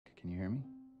Can you hear me?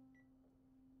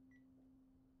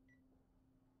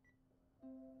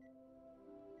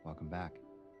 Welcome back.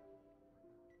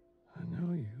 I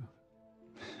know you.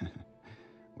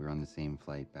 We were on the same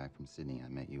flight back from Sydney. I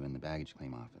met you in the baggage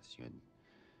claim office. You had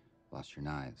lost your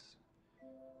knives.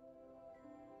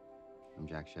 I'm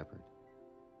Jack Shepard.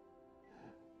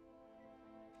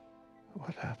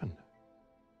 What happened?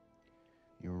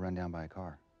 You were run down by a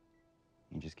car.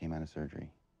 You just came out of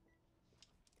surgery.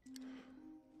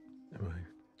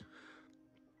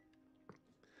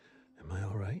 Am I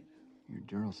all right? Your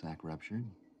dural sac ruptured,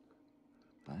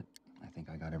 but I think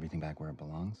I got everything back where it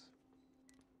belongs.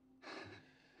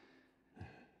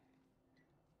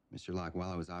 Mr. Locke, while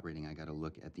I was operating, I got a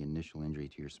look at the initial injury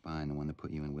to your spine, the one that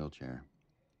put you in a wheelchair.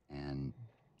 And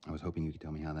I was hoping you could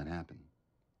tell me how that happened.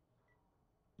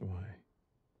 Why?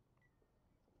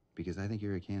 Because I think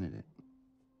you're a candidate.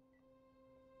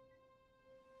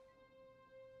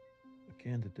 A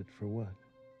candidate for what?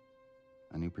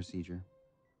 A new procedure,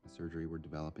 a surgery we're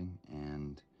developing,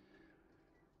 and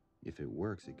if it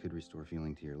works, it could restore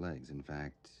feeling to your legs. In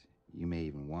fact, you may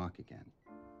even walk again.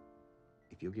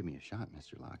 If you'll give me a shot,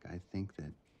 Mr. Locke, I think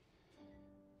that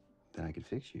I could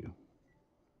fix you.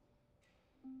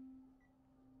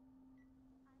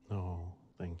 No,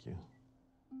 thank you.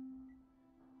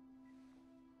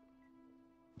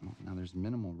 Well, now, there's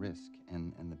minimal risk,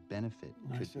 and the benefit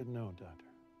I could... said no, Doctor.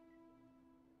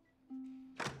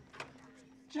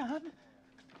 John?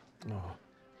 No.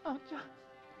 Oh, John.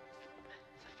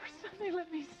 For Sunday, let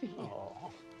me see you.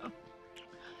 Oh.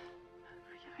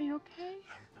 Are you okay?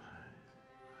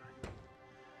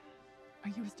 Are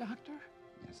you his doctor?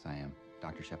 Yes, I am.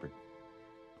 Dr. Shepard.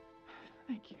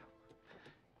 Thank you.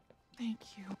 Thank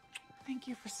you. Thank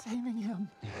you for saving him.